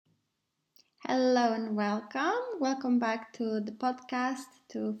Hello and welcome. Welcome back to the podcast,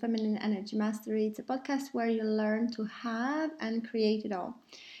 to Feminine Energy Mastery. It's a podcast where you learn to have and create it all.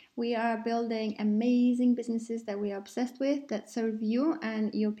 We are building amazing businesses that we are obsessed with, that serve you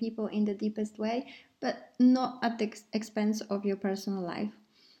and your people in the deepest way, but not at the expense of your personal life.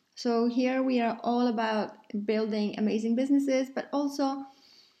 So here we are all about building amazing businesses, but also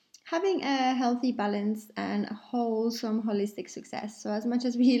having a healthy balance and wholesome holistic success. So as much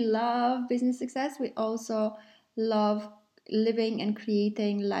as we love business success, we also love living and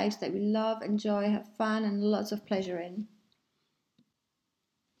creating lives that we love, enjoy, have fun, and lots of pleasure in.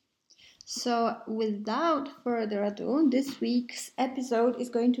 So without further ado, this week's episode is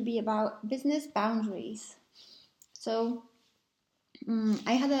going to be about business boundaries. So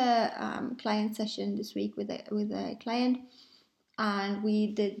I had a client session this week with a client, and we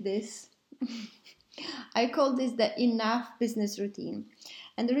did this. I call this the enough business routine.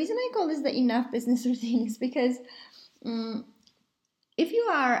 And the reason I call this the enough business routine is because if you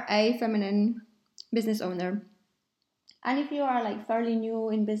are a feminine business owner, and if you are like fairly new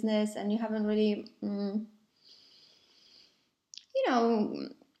in business and you haven't really,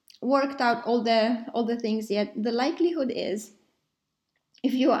 worked out all the things yet, the likelihood is,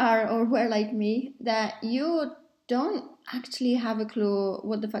 if you are or were like me, that you don't actually have a clue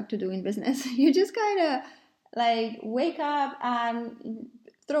what the fuck to do in business. You just kind of like wake up and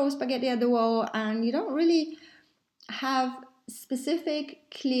throw spaghetti at the wall, and you don't really have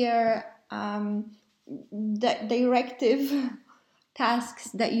specific, clear, directive tasks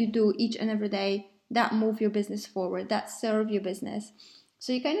that you do each and every day that move your business forward, that serve your business.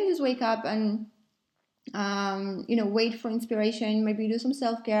 So you kind of just wake up and wait for inspiration. Maybe you do some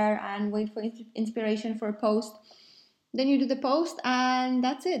self-care and wait for inspiration for a post. Then you do the post and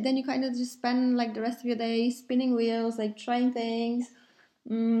that's it. Then you kind of just spend like the rest of your day spinning wheels, like trying things,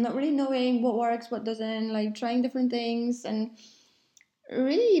 not really knowing what works, what doesn't, like trying different things and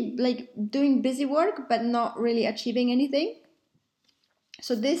really like doing busy work but not really achieving anything.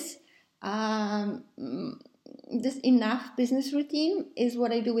 So this enough business routine is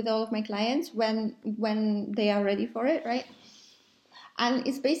what I do with all of my clients when they are ready for it, right? And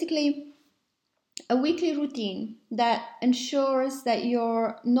it's basically a weekly routine that ensures that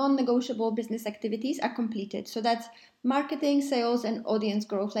your non-negotiable business activities are completed. So that's marketing, sales, and audience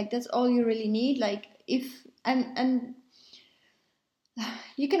growth. Like that's all you really need. Like if and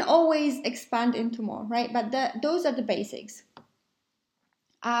you can always expand into more, right? But those are the basics.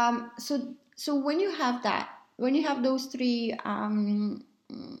 So when you have that, when you have those three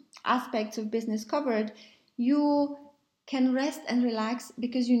aspects of business covered, you can rest and relax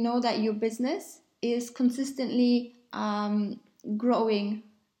because you know that your business is consistently growing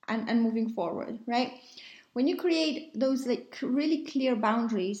and moving forward, right? When you create those like really clear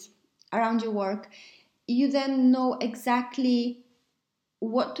boundaries around your work, you then know exactly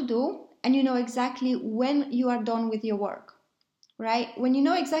what to do and you know exactly when you are done with your work, right? When you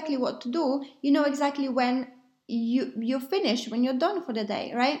know exactly what to do, you know exactly when you're finished, when you're done for the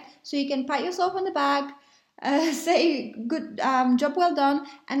day, right? So you can pat yourself on the back, say good job well done,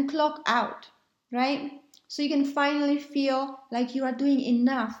 and clock out, right? So you can finally feel like you are doing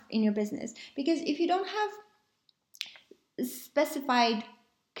enough in your business. Because if you don't have specified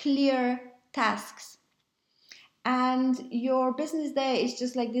clear tasks and your business day is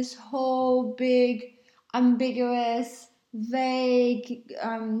just like this whole big ambiguous vague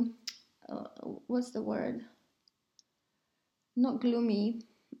what's the word, not gloomy,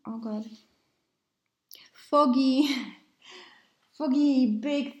 oh god, foggy foggy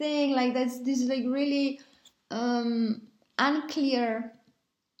big thing, like that's this like really unclear,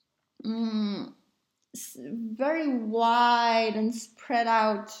 very wide and spread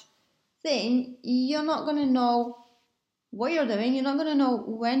out thing, you're not gonna know what you're doing, you're not gonna know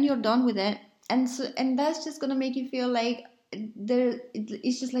when you're done with it, and that's just gonna make you feel like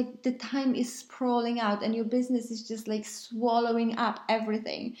it's just like the time is sprawling out and your business is just like swallowing up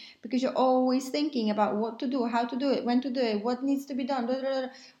everything because you're always thinking about what to do, how to do it, when to do it, what needs to be done,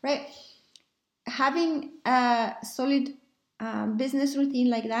 right? Having a solid business routine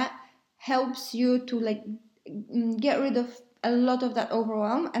like that helps you to like get rid of a lot of that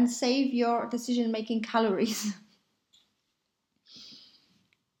overwhelm and save your decision making calories.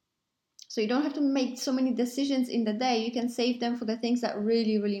 So you don't have to make so many decisions in the day. You can save them for the things that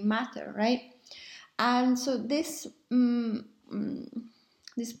really, really matter, right? And so this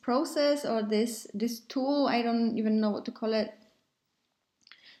this process or this tool, I don't even know what to call it,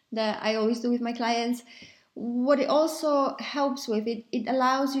 that I always do with my clients, what it also helps with, it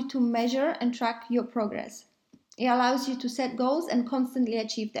allows you to measure and track your progress. It allows you to set goals and constantly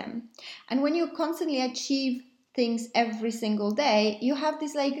achieve them. And when you constantly achieve things every single day, you have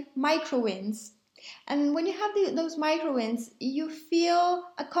these like micro wins. And when you have those micro wins, you feel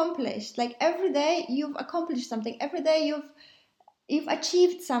accomplished. Like every day you've accomplished something. Every day you've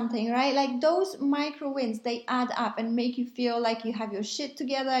achieved something, right? Like those micro wins, they add up and make you feel like you have your shit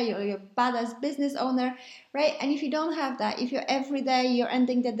together, you're a badass business owner, right? And if you don't have that, if you're every day, you're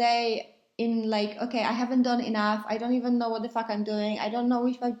ending the day in like, okay, I haven't done enough, I don't even know what the fuck I'm doing, I don't know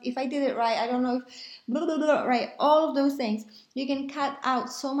if I did it right, I don't know if blah, blah, blah, right? All of those things, you can cut out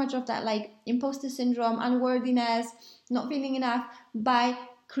so much of that like imposter syndrome, unworthiness, not feeling enough by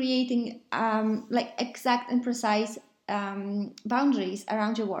creating like exact and precise boundaries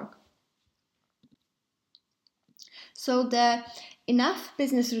around your work. So the enough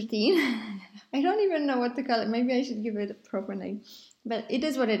business routine, I don't even know what to call it. Maybe I should give it a proper name, but it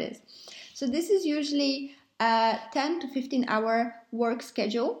is what it is. So this is usually a 10 to 15 hour work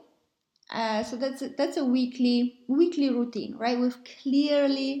schedule. So that's a weekly routine, right? With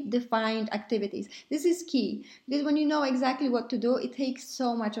clearly defined activities. This is key because when you know exactly what to do, it takes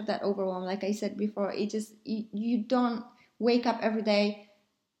so much of that overwhelm. Like I said before, it just you don't wake up every day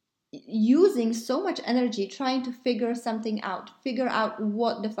using so much energy trying to figure something out, figure out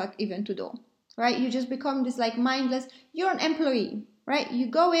what the fuck even to do, right? You just become this like mindless. You're an employee, right? You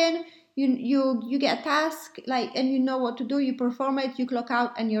go in, you get a task, like, and you know what to do. You perform it, you clock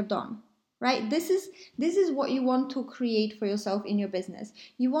out, and you're done, right? This is what you want to create for yourself in your business.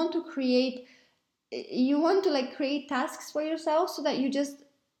 You want to like create tasks for yourself so that you just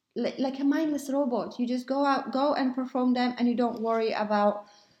like a mindless robot. You just go and perform them, and you don't worry about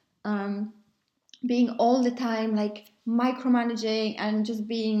um, being all the time like micromanaging and just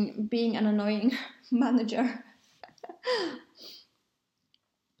being an annoying manager.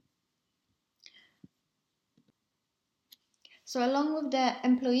 So along with the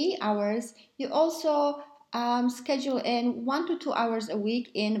employee hours, you also schedule in 1 to 2 hours a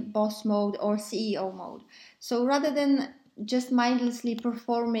week in boss mode or CEO mode. So rather than just mindlessly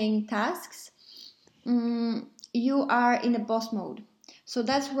performing tasks, you are in a boss mode. So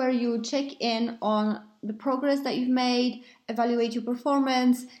that's where you check in on the progress that you've made, evaluate your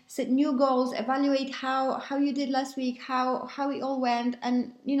performance, set new goals, evaluate how you did last week, how it all went,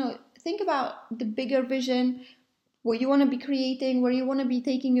 and think about the bigger vision, what you want to be creating, where you want to be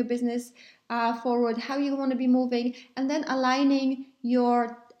taking your business forward, how you want to be moving, and then aligning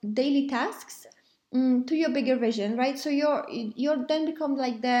your daily tasks to your bigger vision, right? So you're then become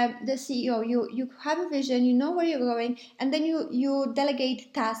like the CEO. You have a vision, you know where you're going, and then you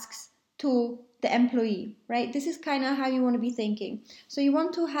delegate tasks to the employee, right? This is kind of how you want to be thinking. So you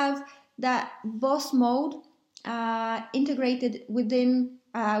want to have that boss mode integrated within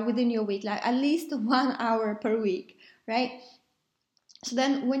your week, like at least 1 hour per week, right? So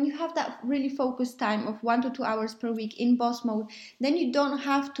then when you have that really focused time of 1 to 2 hours per week in boss mode, then you don't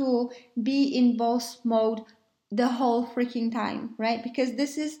have to be in boss mode the whole freaking time, right? Because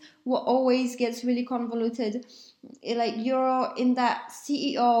this is what always gets really convoluted. Like you're in that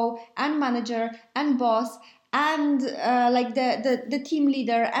CEO and manager and boss and like the team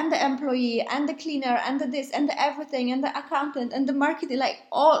leader and the employee and the cleaner and the this and the everything and the accountant and the marketing, like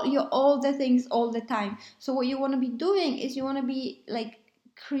all the things all the time. So what you want to be doing is you want to be like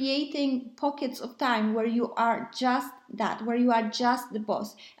creating pockets of time where you are just that, where you are just the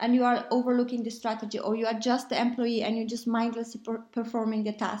boss and you are overlooking the strategy, or you are just the employee and you're just mindlessly performing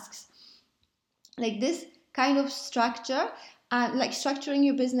the tasks. Like this kind of structure, like structuring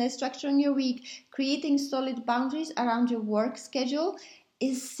your business, structuring your week, creating solid boundaries around your work schedule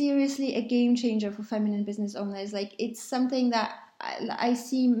is seriously a game changer for feminine business owners. Like it's something that I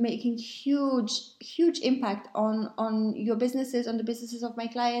see making huge impact on your businesses, on the businesses of my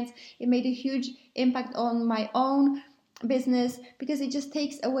clients. It made a huge impact on my own business because it just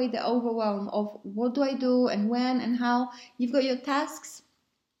takes away the overwhelm of what do I do and when and how. You've got your tasks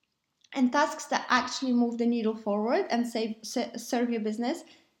and tasks that actually move the needle forward and serve your business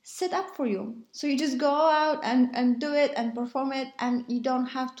set up for you. So you just go out and do it and perform it, and you don't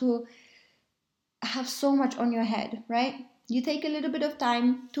have to have so much on your head, right? You take a little bit of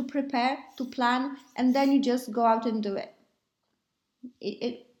time to prepare, to plan, and then you just go out and do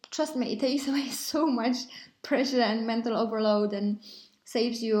it. Trust me, it takes away so much pressure and mental overload and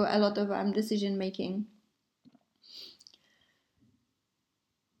saves you a lot of decision making.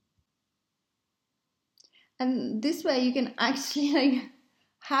 And this way you can actually like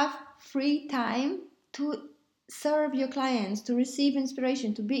have free time to serve your clients, to receive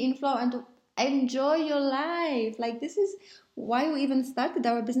inspiration, to be in flow, and to enjoy your life. Like, this is why we even started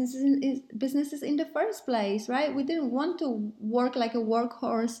our businesses in the first place, right? We didn't want to work like a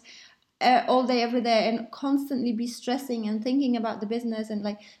workhorse all day, every day, and constantly be stressing and thinking about the business. And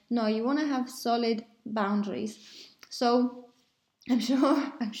like, no, you want to have solid boundaries. So I'm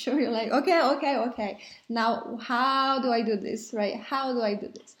sure you're like, okay. Now, how do I do this, right? How do I do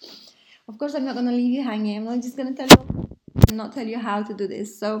this? Of course, I'm not going to leave you hanging. I'm not just going to tell you and not tell you how to do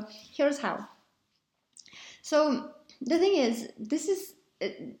this. So here's how. So the thing is, this is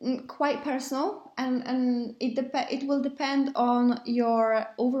quite personal, and it will depend on your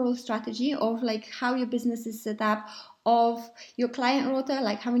overall strategy of like how your business is set up, of your client rota,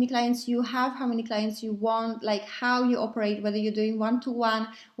 like how many clients you have, how many clients you want, like how you operate, whether you're doing one-to-one,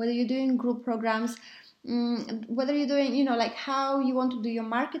 whether you're doing group programs, whether you're doing, like how you want to do your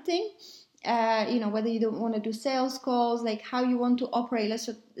marketing, whether you don't want to do sales calls, like how you want to operate.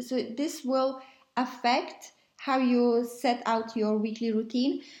 So this will affect how you set out your weekly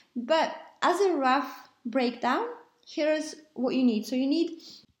routine. But as a rough breakdown, here's what you need. So you need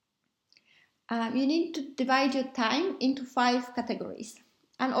to divide your time into 5 categories.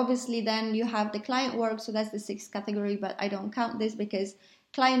 And obviously then you have the client work, so that's the 6th category, but I don't count this because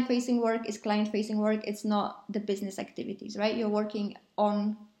client-facing work is client-facing work. It's not the business activities, right? You're working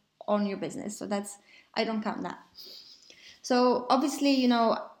on your business, so I don't count that. So obviously,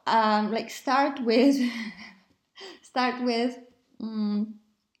 start with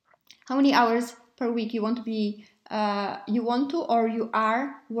how many hours per week you want to be or you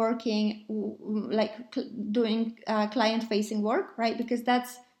are working, like doing client-facing work, right? Because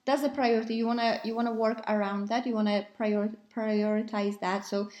that's the priority. You wanna work around that. You wanna prioritize that.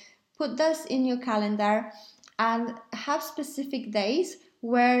 So put this in your calendar and have specific days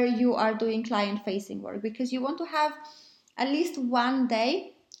where you are doing client-facing work, because you want to have at least one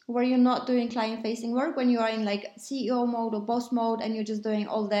day where you're not doing client-facing work, when you are in like CEO mode or boss mode and you're just doing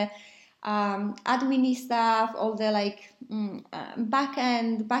all the admin stuff, all the like back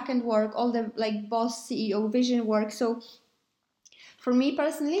end work, all the like boss CEO vision work. So for me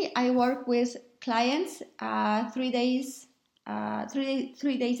personally, I work with clients 3 days.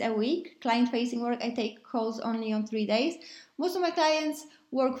 3 days a week, client-facing work. I take calls only on 3 days. Most of my clients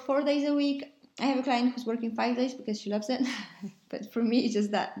work 4 days a week. I have a client who's working 5 days because she loves it, but for me, it's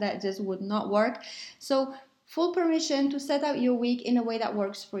just that just would not work. So full permission to set out your week in a way that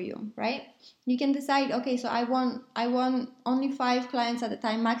works for you, right? You can decide, okay, so I want only 5 clients at a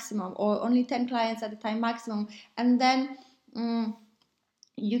time maximum, or only 10 clients at a time maximum, and then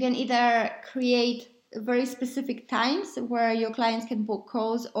you can either create very specific times where your clients can book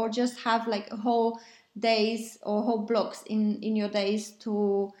calls, or just have like whole days or whole blocks in your days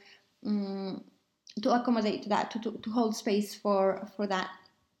to accommodate to that, to hold space for that.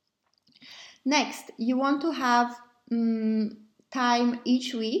 Next, you want to have time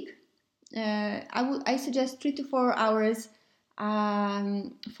each week. I suggest 3 to 4 hours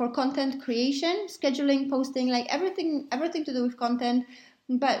for content creation, scheduling, posting, like everything to do with content.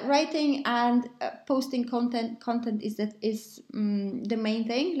 But writing and posting content is the main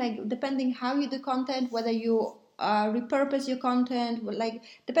thing. Like, depending how you do content, whether you repurpose your content, like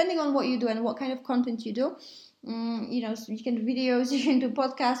depending on what you do and what kind of content you do. So you can do videos, you can do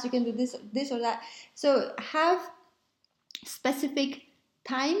podcasts, you can do this or that. So have specific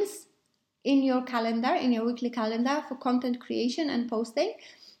times in your calendar, in your weekly calendar, for content creation and posting.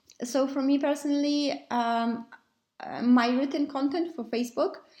 So for me personally, my written content for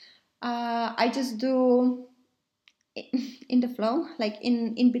Facebook, I just do in the flow, like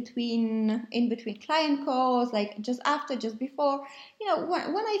in between client calls, like just after, just before,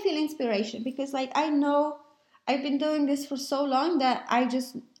 when I feel inspiration, because like I know I've been doing this for so long that I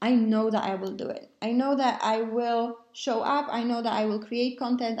know that I will do it. I know that I will show up. I know that I will create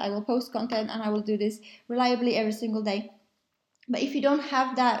content, I will post content, and I will do this reliably every single day. But if you don't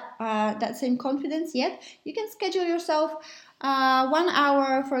have that same confidence yet, you can schedule yourself 1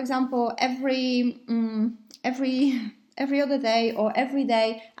 hour, for example, every other day, or every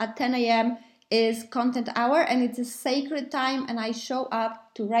day at 10 a.m. is content hour, and it's a sacred time, and I show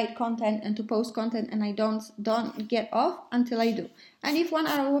up to write content and to post content, and I don't get off until I do. And if 1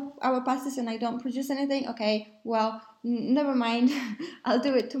 hour passes and I don't produce anything, okay, well, never mind, I'll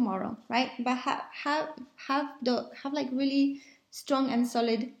do it tomorrow, right? But have like really strong and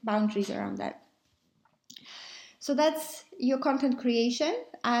solid boundaries around that. So that's your content creation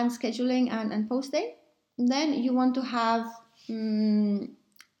and scheduling and posting. Then you want to have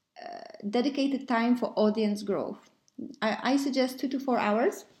dedicated time for audience growth. I suggest 2 to 4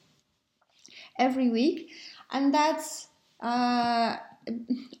 hours every week, and that's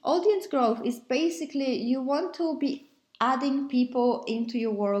audience growth is basically you want to be adding people into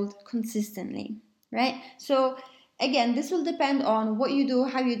your world consistently, right? So again, this will depend on what you do,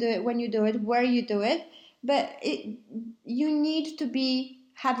 how you do it, when you do it, where you do it, but you need to be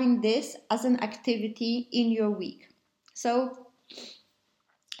having this as an activity in your week. So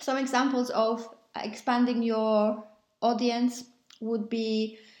some examples of expanding your audience would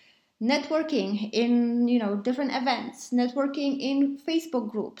be networking in different events, networking in Facebook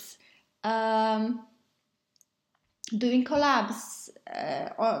groups, doing collabs,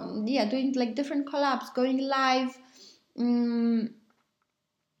 doing like different collabs, going live in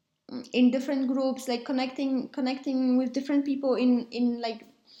different groups, like connecting with different people in like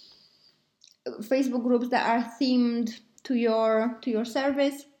Facebook groups that are themed to your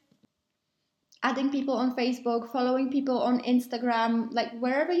service, adding people on Facebook, following people on Instagram, like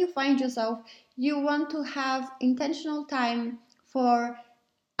wherever you find yourself, you want to have intentional time for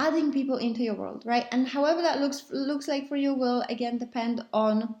adding people into your world, right? And however that looks like for you will again depend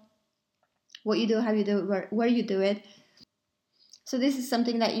on what you do, how you do it, where you do it. So this is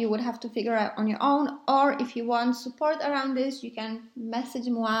something that you would have to figure out on your own, or if you want support around this, you can message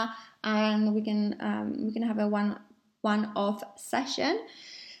moi and we can have a one-off session.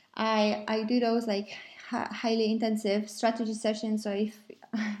 I do those like highly intensive strategy sessions. So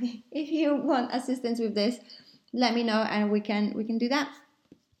if you want assistance with this, let me know and we can do that.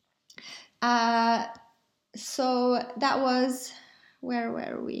 So that was, where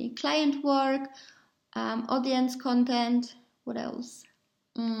were we? Client work, audience content. What else?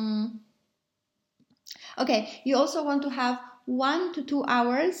 Okay, you also want to have 1 to 2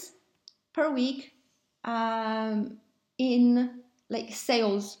 hours per week in like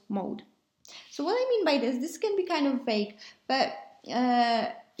sales mode. So what I mean by this can be kind of vague, but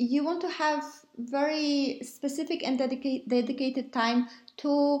you want to have very specific and dedicated time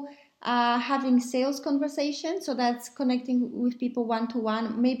to having sales conversations. So that's connecting with people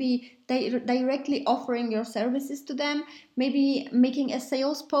one-to-one, maybe directly offering your services to them, maybe making a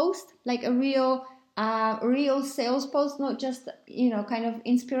sales post, like a real sales post, not just kind of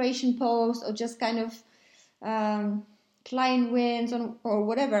inspiration post or just kind of client wins or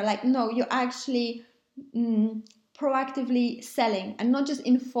whatever. Like, no, you're actually proactively selling, and not just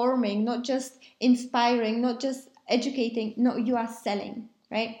informing, not just inspiring, not just educating. No, you are selling,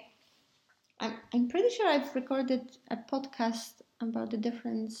 right? I'm pretty sure I've recorded a podcast about the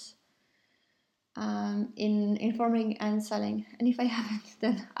difference in informing and selling, and if I haven't,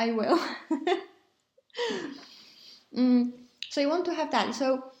 then I will. So you want to have that.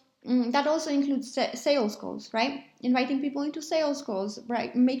 So that also includes sales calls, right? Inviting people into sales calls,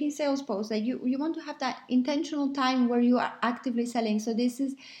 right? Making sales posts. Like you want to have that intentional time where you are actively selling. So this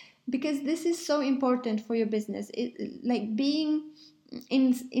is because this is so important for your business. Like being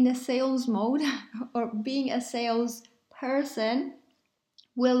in a sales mode or being a sales person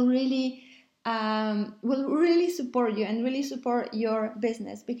will really support you and really support your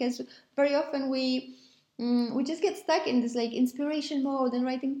business, because very often we just get stuck in this like inspiration mode and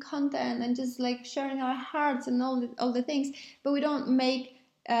writing content and just like sharing our hearts and all the things, but we don't make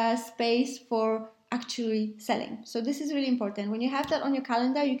space for actually selling. So this is really important. When you have that on your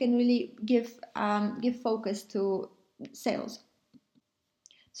calendar, you can really give focus to sales.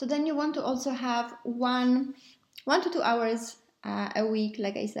 So then you want to also have 1 to 2 hours a week,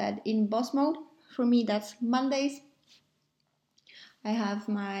 like I said, in boss mode. For me, that's Mondays. I have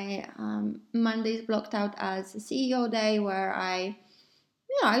my Mondays blocked out as a CEO day, where I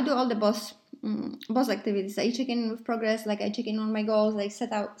do all the boss activities. I check in with progress, like I check in on my goals, like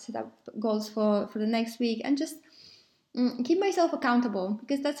set out goals for the next week, and just keep myself accountable,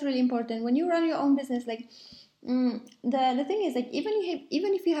 because that's really important. When you run your own business, like the thing is, like even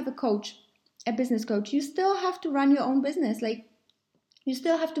if you have a business coach, you still have to run your own business. Like you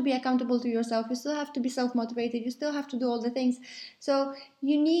still have to be accountable to yourself. You still have to be self-motivated. You still have to do all the things. So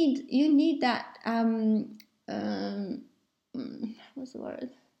you need that what's the word?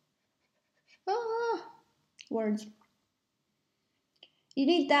 Words. You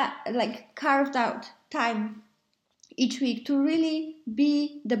need that like carved out time each week to really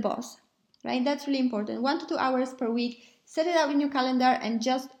be the boss, right? That's really important. 1 to 2 hours per week. Set it out in your calendar and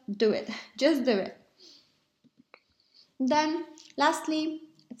just do it. Just do it. Then, lastly,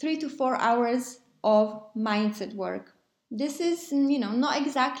 3 to 4 hours of mindset work. This is, not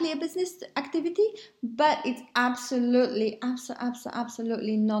exactly a business activity, but it's absolutely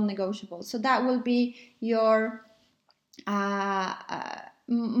non-negotiable. So that will be your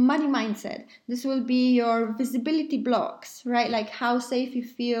money mindset. This will be your visibility blocks, right? Like how safe you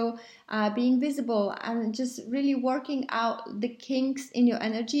feel being visible, and just really working out the kinks in your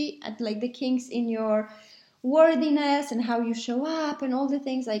energy, and like the kinks in your worthiness and how you show up and all the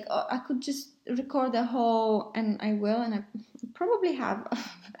things. Like I could just record a whole, and I will, and I probably have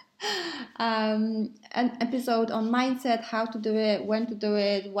an episode on mindset, how to do it, when to do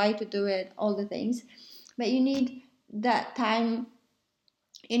it, why to do it, all the things. But you need that time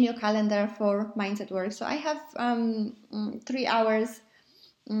in your calendar for mindset work. So I have 3 hours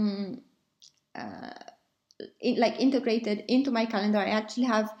integrated into my calendar. I actually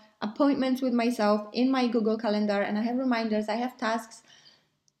have appointments with myself in my Google Calendar, and I have reminders, I have tasks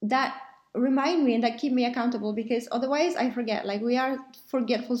that remind me and that keep me accountable, because otherwise I forget. Like, we are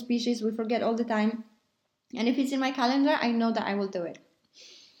forgetful species, we forget all the time. And if it's in my calendar, I know that I will do it.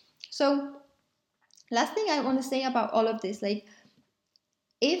 So last thing I want to say about all of this, like,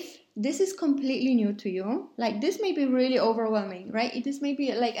 if this is completely new to you, like, this may be really overwhelming, right? This may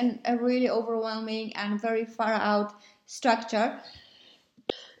be like a really overwhelming and very far out structure.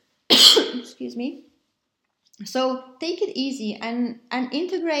 Excuse me. So take it easy and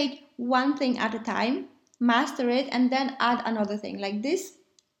integrate one thing at a time, master it, and then add another thing. Like this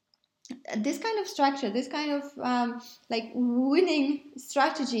kind of structure, this kind of like winning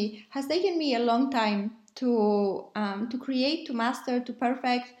strategy has taken me a long time to create, to master, to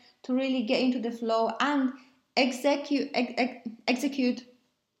perfect, to really get into the flow and execute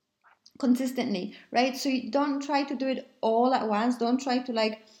consistently, right? So you don't try to do it all at once. Don't try to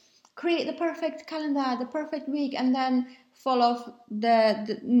like create the perfect calendar, the perfect week, and then fall off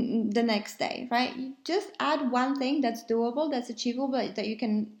the next day, right? You just add one thing that's doable, that's achievable, that you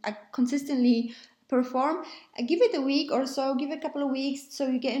can consistently perform. Give it a week or so, give it a couple of weeks, so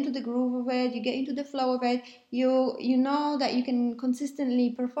you get into the groove of it, you get into the flow of it, you know that you can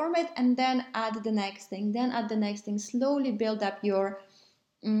consistently perform it, and then add the next thing, slowly build up your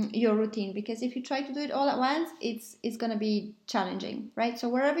routine. Because if you try to do it all at once, it's gonna be challenging, right? So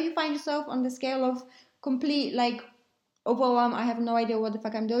wherever you find yourself on the scale of complete like overwhelm, I have no idea what the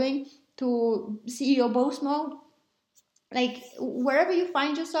fuck I'm doing, to CEO boss mode, like wherever you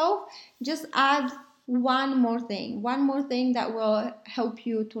find yourself, just add one more thing that will help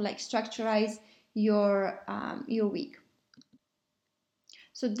you to like structurize your week.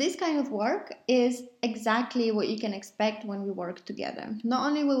 So this kind of work is exactly what you can expect when we work together. Not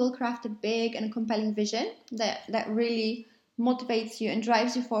only we will craft a big and compelling vision that really motivates you and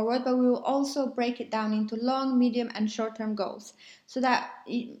drives you forward, but we will also break it down into long, medium, and short-term goals, so that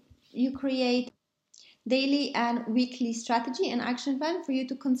you create daily and weekly strategy and action plan for you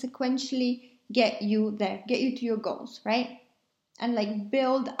to consequentially get you there, get you to your goals, right? And like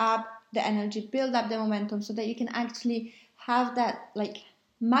build up the energy, build up the momentum, so that you can actually have that like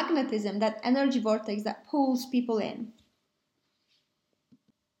magnetism, that energy vortex that pulls people in.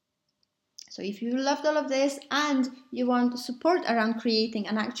 So if you loved all of this and you want support around creating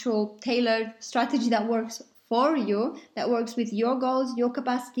an actual tailored strategy that works for you, that works with your goals, your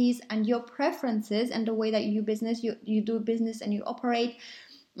capacities, and your preferences, and the way that you do business and you operate,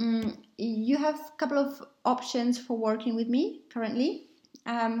 you have a couple of options for working with me currently.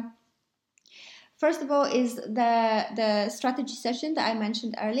 First of all is the strategy session that I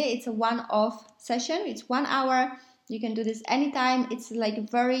mentioned earlier. It's a one-off session. It's 1 hour. You can do this anytime. It's like a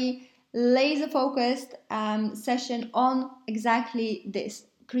very laser-focused session on exactly this: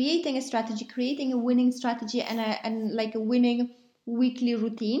 creating a strategy, creating a winning strategy, and like a winning weekly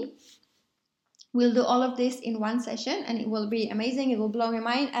routine. We'll do all of this in one session, and it will be amazing. It will blow your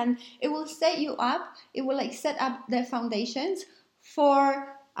mind, and it will set you up. It will like set up the foundations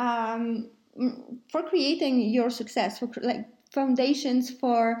for creating your success, for like foundations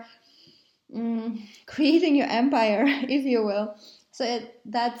for creating your empire, if you will. So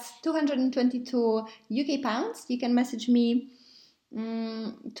that's 222 UK pounds. You can message me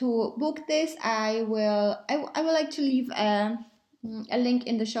to book this. I will actually leave a link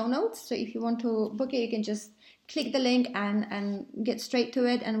in the show notes. So if you want to book it, you can just click the link and get straight to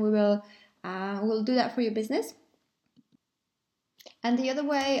it, and we'll do that for your business. And the other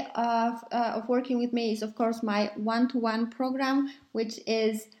way of working with me is, of course, my one-to-one program, which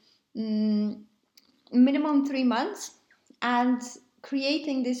is minimum 3 months. And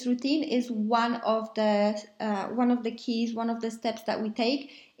creating this routine is one of the keys, one of the steps that we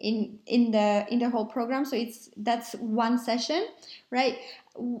take in the whole program. So that's one session, right?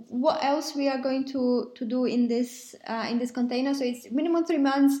 What else we are going to do in this container? So it's minimum 3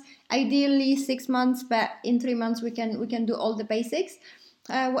 months, ideally 6 months, but in 3 months we can do all the basics.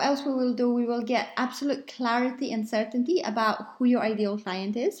 what else we will do? We will get absolute clarity and certainty about who your ideal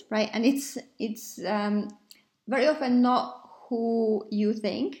client is, right? And it's very often not who you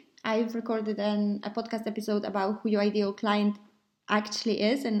think. I've recorded a podcast episode about who your ideal client actually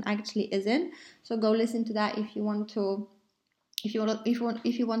is and actually isn't. So go listen to that if you want to. If you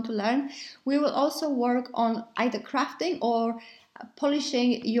want to learn. We will also work on either crafting or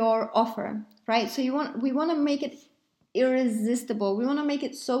polishing your offer, right? So we want to make it irresistible. We want to make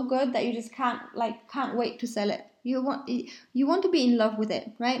it so good that you just can't wait to sell it. You want to be in love with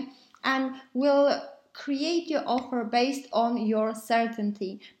it, right? And we'll create your offer based on your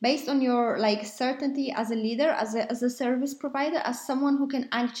certainty, based on your certainty as a leader, as a service provider, as someone who can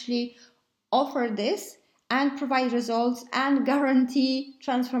actually offer this and provide results and guarantee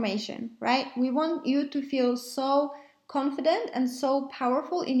transformation, right? We want you to feel so confident and so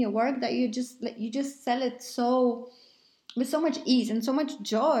powerful in your work that you just sell it with so much ease and so much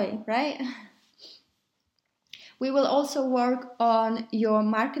joy, right? We will also work on your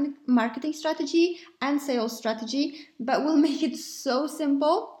marketing strategy and sales strategy, but we'll make it so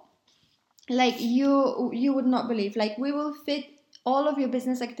simple, like you would not believe. Like, we will fit all of your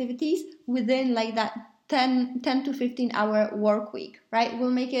business activities within that 10 to 15 hour work week, right?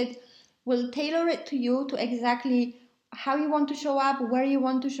 We'll tailor it to you, to exactly how you want to show up, where you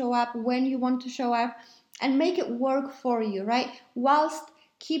want to show up, when you want to show up, and make it work for you, right? Whilst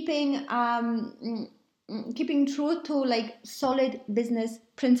keeping true to solid business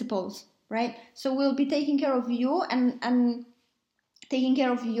principles, right? So we'll be taking care of you and taking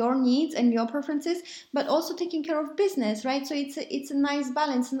care of your needs and your preferences, but also taking care of business, right? So it's a nice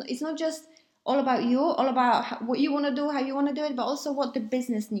balance. It's not just all about you, all about what you want to do, how you want to do it, but also what the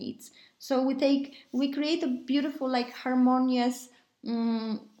business needs. So we create a beautiful, harmonious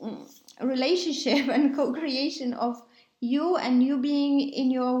relationship and co-creation of you being in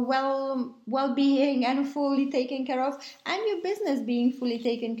your well-being and fully taken care of, and your business being fully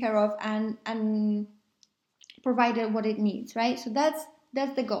taken care of and provided what it needs, right? So that's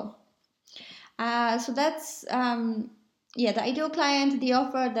the goal. So that's the ideal client, the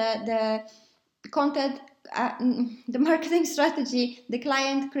offer, the content, the marketing strategy, the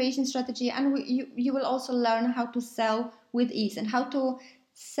client creation strategy, and you will also learn how to sell with ease and how to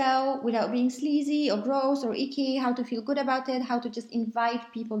sell without being sleazy or gross or icky, how to feel good about it, how to just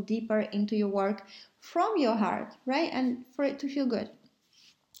invite people deeper into your work from your heart, right? And for it to feel good.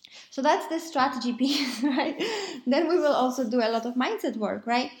 So that's the strategy piece, right? Then we will also do a lot of mindset work,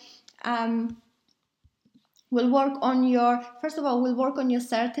 right? We'll work on your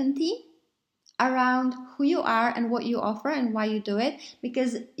certainty around who you are and what you offer and why you do it,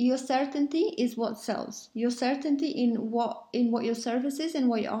 because your certainty is what sells. Your certainty in what your service is and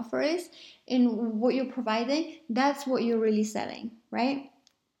what your offer is, in what you're providing, that's what you're really selling, right?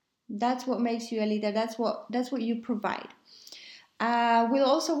 That's what makes you a leader. That's what you provide. We'll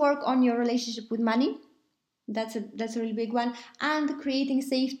also work on your relationship with money. That's a really big one, and creating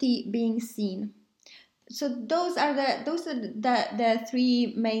safety, being seen. So those are the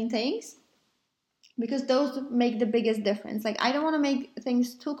three main things, because those make the biggest difference. I don't want to make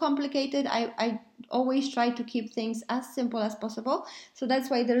things too complicated. I always try to keep things as simple as possible. So that's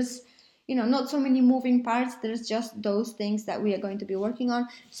why there's not so many moving parts. There's just those things that we are going to be working on.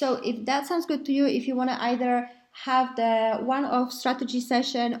 So if that sounds good to you, if you want to either have the one-off strategy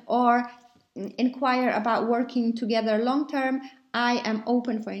session or inquire about working together long term, I am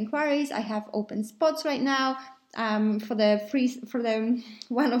open for inquiries. I have open spots right now. For the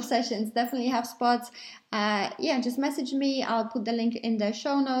one-off sessions, definitely have spots. Just message me. I'll put the link in the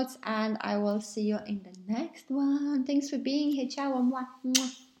show notes, and I will see you in the next one. Thanks for being here. Ciao. Mwah.